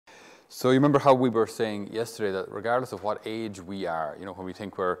So you remember how we were saying yesterday that regardless of what age we are, when we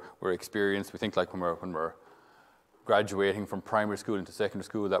think we're experienced, we think like when we're graduating from primary school into secondary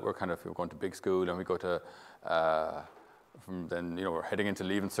school, that we're we're going to big school, and we go to from then we're heading into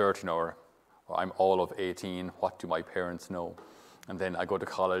leaving cert, or I'm all of 18. What do my parents know? And then I go to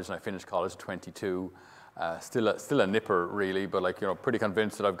college, and I finish college at 22. Still a nipper really, but pretty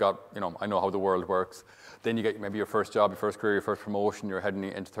convinced that I've got I know how the world works. Then you get maybe your first job, your first career, your first promotion. You're heading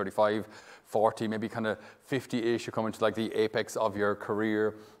into 35, 40, maybe kind of 50-ish. You're coming to the apex of your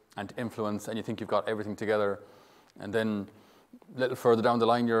career and influence, and you think you've got everything together. And then a little further down the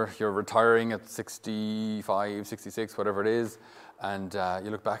line, you're retiring at 65, 66, whatever it is, and you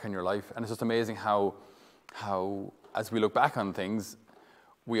look back on your life, and it's just amazing how as we look back on things,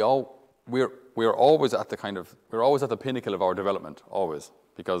 we're always at the pinnacle of our development, always,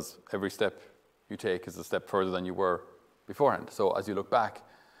 because every step you take is a step further than you were beforehand. So as you look back,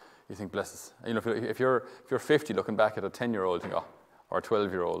 you think, bless us. If you're 50 looking back at a 10-year-old, or a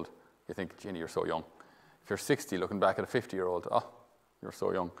 12-year-old, you think, Ginny, you're so young. If you're 60 looking back at a 50-year-old, you're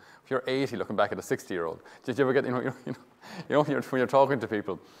so young. If you're 80 looking back at a 60-year-old, did you ever get, when you're talking to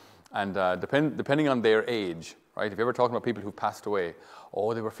people, and depending on their age, right? If you're ever talking about people who passed away,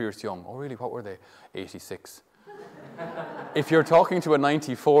 they were fierce young. Oh, really? What were they? 86. If you're talking to a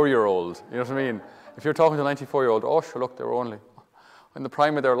 94-year-old, you know what I mean? If you're talking to a 94-year-old, sure, look, they were only in the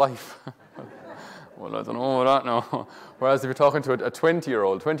prime of their life. Well, I don't know that now. Whereas if you're talking to a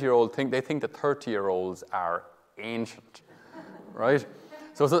 20-year-old, they think that 30-year-olds are ancient, right?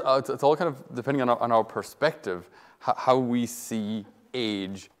 So it's all kind of depending on our perspective, how we see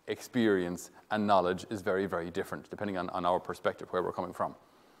age, experience, and knowledge is very, very different depending on our perspective, where we're coming from.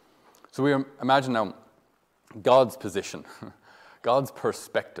 So we imagine now God's position, God's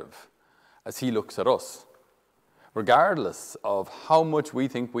perspective as he looks at us, regardless of how much we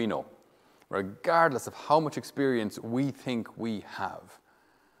think we know, regardless of how much experience we think we have.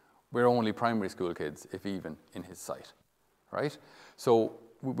 We're only primary school kids, if even, in his sight, right? So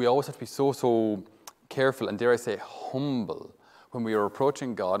we always have to be so careful and, dare I say, humble when we are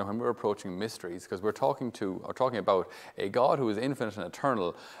approaching God and when we're approaching mysteries, because we're talking about a God who is infinite and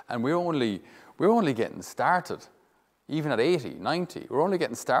eternal, and we're only getting started, even at 80, 90. We're only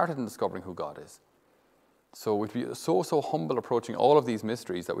getting started in discovering who God is. So we'd be so humble approaching all of these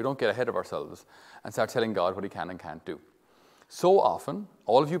mysteries that we don't get ahead of ourselves and start telling God what he can and can't do. So often,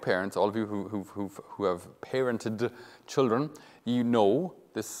 all of you parents, all of you who have parented children, you know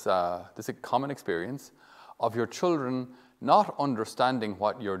this common experience of your children not understanding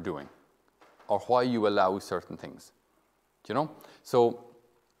what you're doing or why you allow certain things. Do you know? So,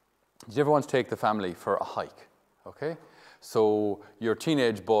 did you ever want to take the family for a hike? Okay? So your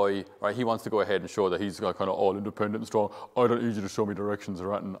teenage boy, right, he wants to go ahead and show that he's kind of all independent and strong. I don't need you to show me directions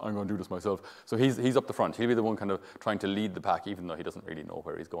or anything. I'm going to do this myself. So he's up the front. He'll be the one kind of trying to lead the pack, even though he doesn't really know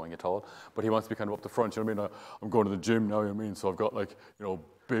where he's going at all. But he wants to be kind of up the front. You know what I mean? I'm going to the gym now, you know what I mean? So I've got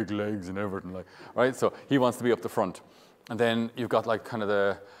big legs and everything, right? So he wants to be up the front. And then you've got kind of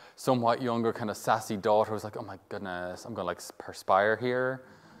the somewhat younger kind of sassy daughter who's like, oh my goodness, I'm going to perspire here.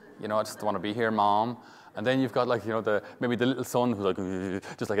 I just want to be here, Mom. And then you've got maybe the little son who's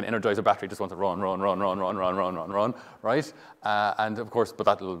just like an Energizer battery, just wants to run, right? And of course, but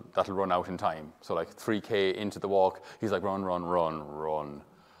that'll run out in time. So 3K into the walk, he's like, run.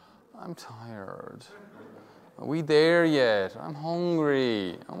 I'm tired. Are we there yet? I'm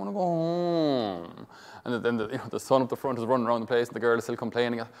hungry. I want to go home. And then the son up the front is running around the place, and the girl is still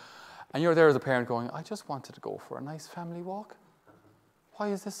complaining. And you're there as a parent going, I just wanted to go for a nice family walk. Why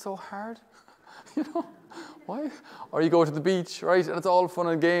is this so hard? Why? Or you go to the beach, right? And it's all fun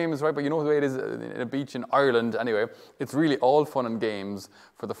and games, right? But you know the way it is in a beach in Ireland anyway. It's really all fun and games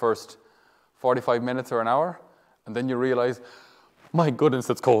for the first 45 minutes or an hour. And then you realize, my goodness,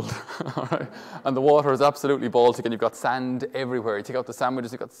 it's cold. Right? And the water is absolutely Baltic, and you've got sand everywhere. You take out the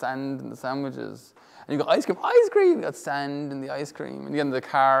sandwiches, you've got sand in the sandwiches. And you've got ice cream, you've got sand in the ice cream. And again, the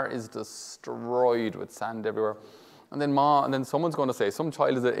car is destroyed with sand everywhere. And then someone's going to say, some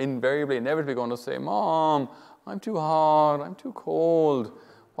child is inevitably going to say, Mom, I'm too hot, I'm too cold.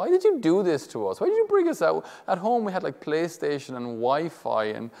 Why did you do this to us? Why did you bring us out? At home we had PlayStation and Wi-Fi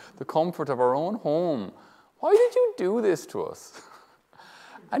and the comfort of our own home. Why did you do this to us?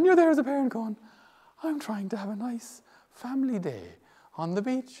 And you're there as a parent going, I'm trying to have a nice family day on the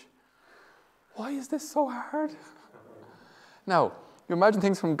beach. Why is this so hard? Now, you imagine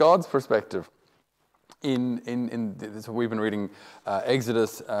things from God's perspective. So we've been reading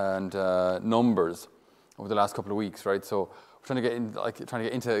Exodus and Numbers over the last couple of weeks, right? So We're trying to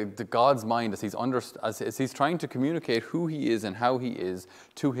get into God's mind as he's trying to communicate who he is and how he is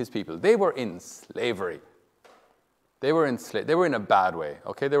to his people. They were in slavery. They were in a bad way.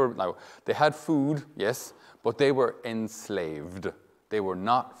 Okay, they had food, yes, but they were enslaved. They were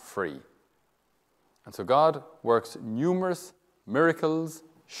not free. And so God works numerous miracles,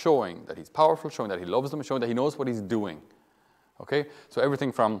 showing that he's powerful, showing that he loves them, showing that he knows what he's doing. Okay, so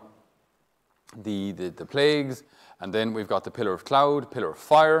everything from the plagues, and then we've got the pillar of cloud, pillar of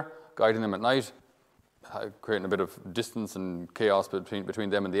fire, guiding them at night, creating a bit of distance and chaos between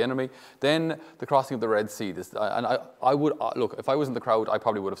them and the enemy. Then the crossing of the Red Sea. I would look, if I was in the crowd, I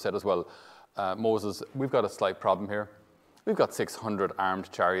probably would have said as well, Moses, we've got a slight problem here. We've got 600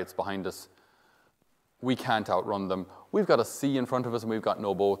 armed chariots behind us. We can't outrun them. We've got a sea in front of us, and we've got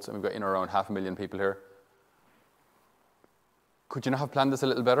no boats, and we've got in around 500,000 people here. Could you not have planned this a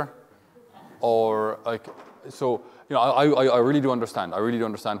little better? Or I really do understand. I really do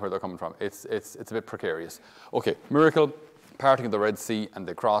understand where they're coming from. It's a bit precarious. Okay, miracle, parting of the Red Sea, and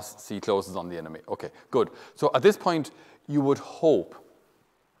they cross, sea closes on the enemy. Okay, good. So at this point, you would hope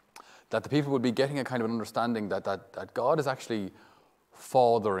that the people would be getting a kind of an understanding that God is actually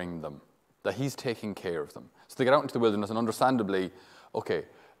fathering them, that he's taking care of them. So they get out into the wilderness, and understandably, okay,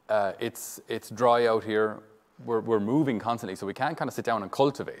 it's dry out here. We're moving constantly, so we can't kind of sit down and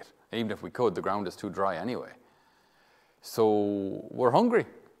cultivate. Even if we could, the ground is too dry anyway. So we're hungry.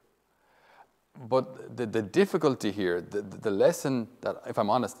 But the difficulty here, the lesson that, if I'm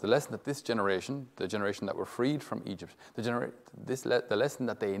honest, the lesson that this generation, the generation that were freed from Egypt, the lesson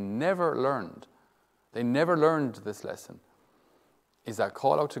that they never learned this lesson, is that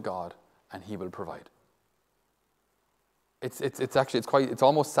call out to God and he will provide. It's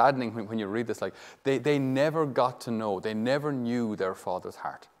almost saddening when you read this. Like they never got to know, they never knew their Father's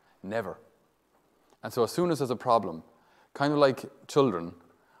heart. Never. And so as soon as there's a problem, kind of like children,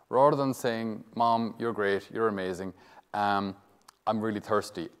 rather than saying, Mom, you're great, you're amazing, I'm really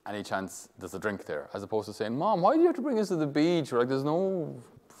thirsty, any chance there's a drink there, as opposed to saying, Mom, why do you have to bring us to the beach? We're like, there's no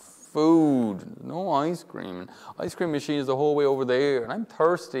food, no ice cream. Ice cream machine is the whole way over there, and I'm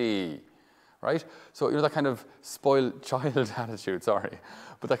thirsty. Right? So that kind of spoiled child attitude,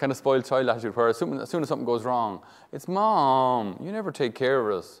 but that kind of spoiled child attitude where as soon as something goes wrong, it's, Mom, you never take care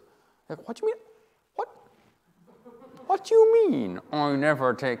of us. Like, what do you mean? What do you mean I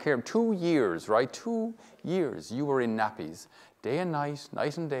never take care of? 2 years, right? 2 years you were in nappies, day and night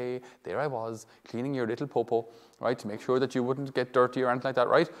and day. There I was, cleaning your little popo, right, to make sure that you wouldn't get dirty or anything like that,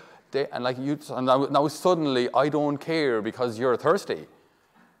 right? And now suddenly I don't care because you're thirsty.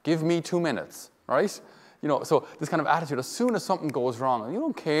 Give me 2 minutes, right? So this kind of attitude, as soon as something goes wrong, you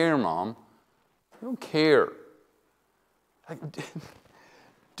don't care, Mom. You don't care. Like,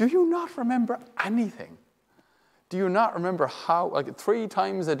 do you not remember anything? Do you not remember how, 3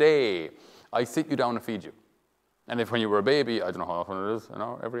 times a day, I sit you down and feed you? And if when you were a baby, I don't know how often it is, an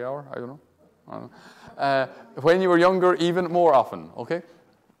hour, every hour, I don't know. When you were younger, even more often, okay?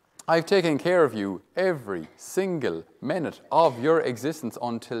 I've taken care of you every single minute of your existence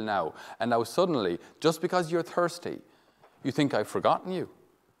until now. And now suddenly, just because you're thirsty, you think I've forgotten you.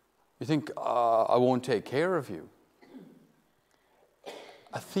 You think I won't take care of you.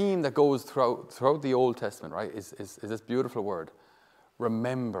 A theme that goes throughout the Old Testament, right, is this beautiful word.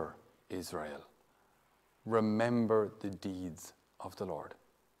 Remember, Israel. Remember the deeds of the Lord.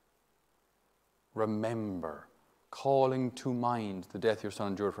 Remember. Calling to mind the death your Son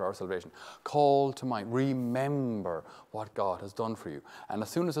endured for our salvation. Call to mind, remember what God has done for you. And as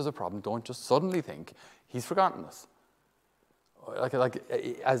soon as there's a problem, don't just suddenly think he's forgotten us.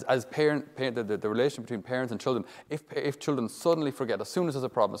 As parent, the relationship between parents and children, if children suddenly forget, as soon as there's a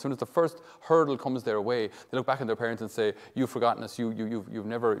problem, as soon as the first hurdle comes their way, they look back at their parents and say, you've forgotten us, you've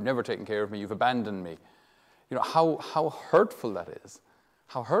never taken care of me, you've abandoned me. How hurtful that is.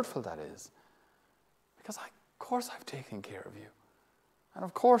 How hurtful that is. Because of course I've taken care of you. And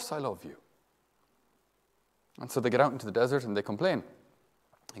of course I love you. And so they get out into the desert and they complain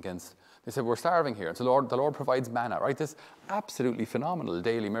they said, we're starving here. And so the Lord provides manna, right? This absolutely phenomenal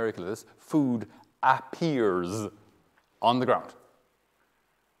daily miracle, this food appears on the ground.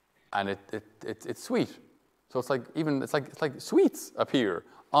 And it's sweet. So it's like sweets appear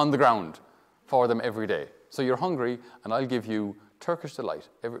on the ground for them every day. So you're hungry and I'll give you Turkish delight.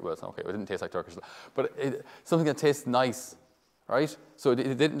 Well, it's okay, it didn't taste like Turkish delight, but something that tastes nice, right? So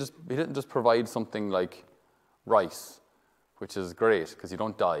he didn't just provide something like rice, which is great because you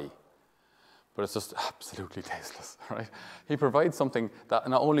don't die, but it's just absolutely tasteless, right? He provides something that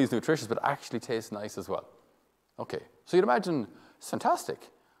not only is nutritious, but actually tastes nice as well. Okay, so you'd imagine, it's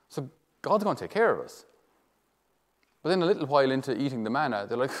fantastic. So God's going to take care of us. But then a little while into eating the manna,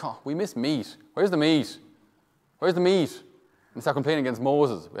 they're like, oh, we miss meat. Where's the meat? Where's the meat? And they start complaining against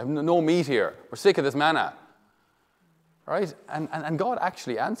Moses. We have no meat here. We're sick of this manna. Right? And God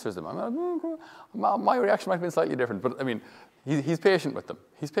actually answers them. I mean, my reaction might have been slightly different, but I mean, he's patient with them.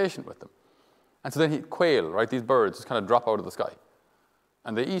 He's patient with them. And so then quail, right? These birds just kind of drop out of the sky.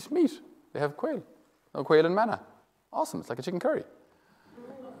 And they eat meat. They have quail. No, quail and manna. Awesome. It's like a chicken curry.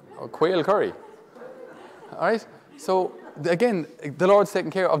 Or quail curry. All right? So, again, the Lord's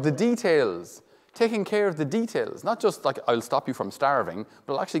taking care of the details. Taking care of the details. Not just like, I'll stop you from starving,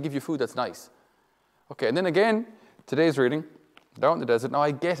 but I'll actually give you food that's nice. Okay, and then again, today's reading, down in the desert. Now,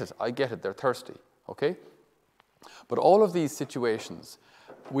 I get it. They're thirsty. Okay? But all of these situations,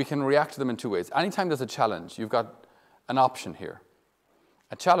 we can react to them in two ways. Anytime there's a challenge, you've got an option here.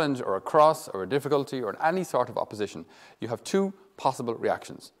 A challenge or a cross or a difficulty or any sort of opposition. You have two possible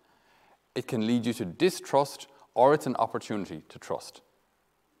reactions. It can lead you to distrust, or it's an opportunity to trust.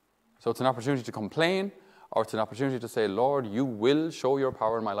 So it's an opportunity to complain, or it's an opportunity to say, Lord, you will show your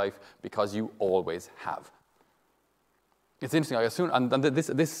power in my life because you always have. It's interesting. I assume, and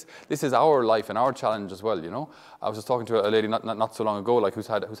this is our life and our challenge as well. You know, I was just talking to a lady not so long ago, like who's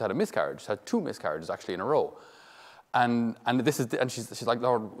had a miscarriage. She's had 2 miscarriages actually in a row, and she's like,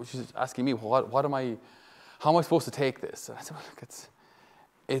 Lord, she's asking me, how am I supposed to take this? And I said, well, look,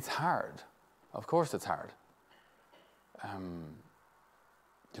 it's hard. Of course, it's hard.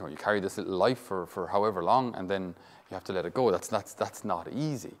 You know, you carry this little life for however long, and then you have to let it go. That's not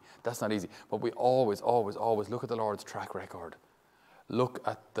easy. That's not easy. But we always look at the Lord's track record. Look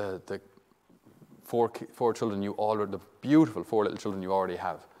at the four children the beautiful 4 little children you already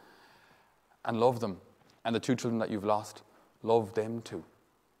have, and love them. And the 2 children that you've lost, love them too.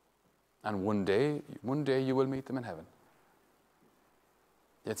 And one day you will meet them in heaven.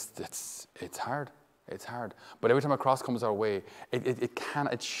 It's hard. It's hard. But every time a cross comes our way,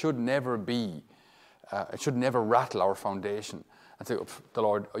 it should never be. It should never rattle our foundation and say, oh, the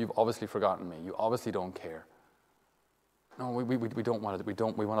Lord, you've obviously forgotten me. You obviously don't care. No, we don't want it.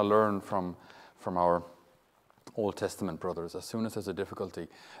 We want to learn from our Old Testament brothers. As soon as there's a difficulty,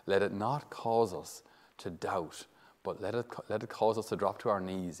 let it not cause us to doubt, but let it cause us to drop to our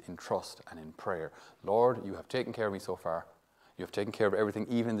knees in trust and in prayer. Lord, you have taken care of me so far. You have taken care of everything,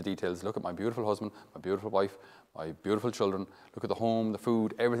 even in the details. Look at my beautiful husband, my beautiful wife, my beautiful children. Look at the home, the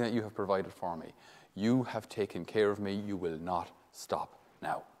food, everything that you have provided for me. You have taken care of me. You will not stop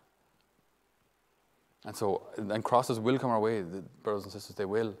now. And so, and crosses will come our way, brothers and sisters. They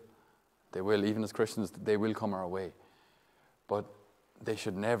will. They will. Even as Christians, they will come our way. But they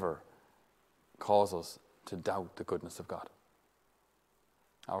should never cause us to doubt the goodness of God.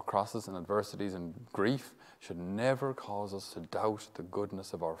 Our crosses and adversities and grief should never cause us to doubt the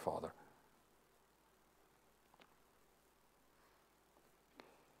goodness of our Father.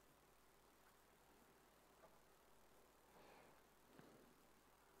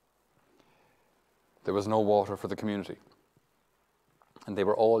 There was no water for the community, and they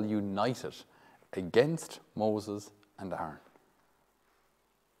were all united against Moses and Aaron.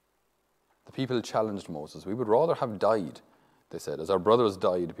 The people challenged Moses. We would rather have died, they said, as our brothers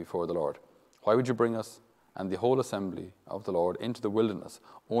died before the Lord. Why would you bring us and the whole assembly of the Lord into the wilderness,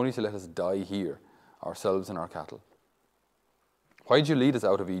 only to let us die here, ourselves and our cattle? Why did you lead us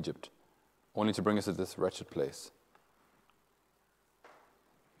out of Egypt, only to bring us to this wretched place?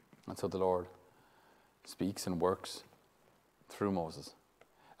 And so the Lord speaks and works through Moses.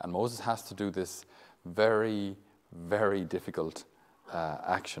 And Moses has to do this very, very difficult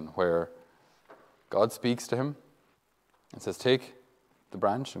action where God speaks to him and says, take the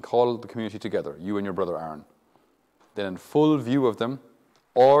branch and call the community together, you and your brother Aaron. Then in full view of them,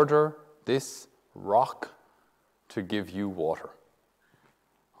 order this rock to give you water.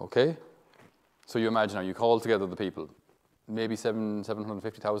 Okay? So you imagine now, you call together the people, maybe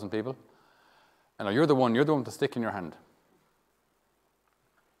 750,000 people. And now you're the one with the stick in your hand.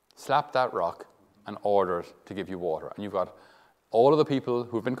 Slap that rock and order it to give you water. And you've got all of the people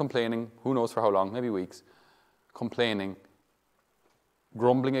who've been complaining, who knows for how long, maybe weeks, complaining,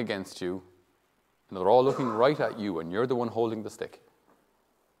 grumbling against you, and they're all looking right at you, and you're the one holding the stick.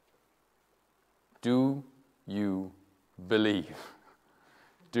 Do you believe?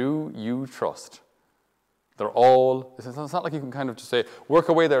 Do you trust? They're all, it's not like you can kind of just say, work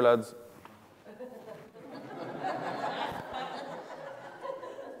away there, lads.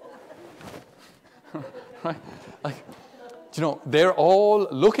 Right? Like, you know, they're all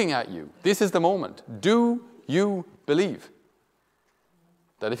looking at you. This is the moment. Do you believe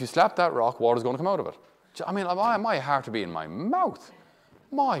that if you slap that rock, water's going to come out of it? I mean, my heart would be in my mouth.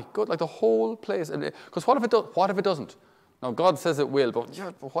 my God, like the whole place. Because what if it does? What if it doesn't? Now God says it will, but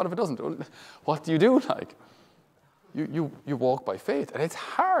what if it doesn't? What do you do? Like, you walk by faith, and it's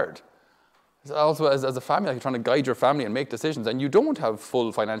hard. Also, as a family, like you're trying to guide your family and make decisions, and you don't have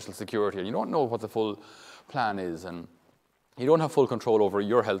full financial security, and you don't know what the full plan is, and you don't have full control over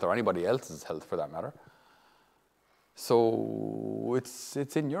your health or anybody else's health, for that matter. So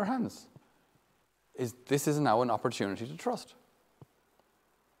it's in your hands. This is now an opportunity to trust.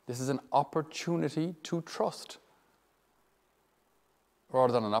 This is an opportunity to trust,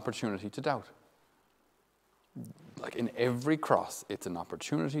 rather than an opportunity to doubt. Like in every cross, it's an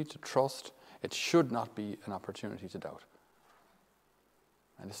opportunity to trust. It should not be an opportunity to doubt.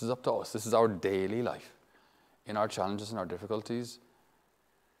 And this is up to us. This is our daily life, in our challenges and our difficulties,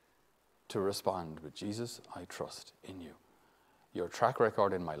 to respond with, Jesus, I trust in you. Your track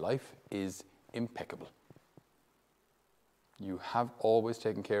record in my life is impeccable. You have always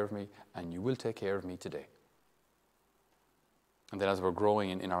taken care of me, and you will take care of me today. And then as we're growing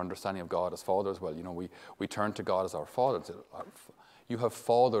in our understanding of God as Father as well, we turn to God as our Father and say, you have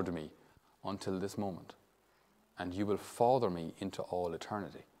fathered me until this moment, and you will father me into all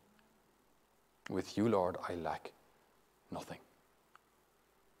eternity. With you, Lord, I lack nothing.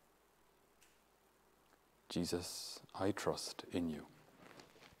 Jesus, I trust in you.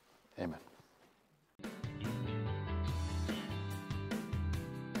 Amen.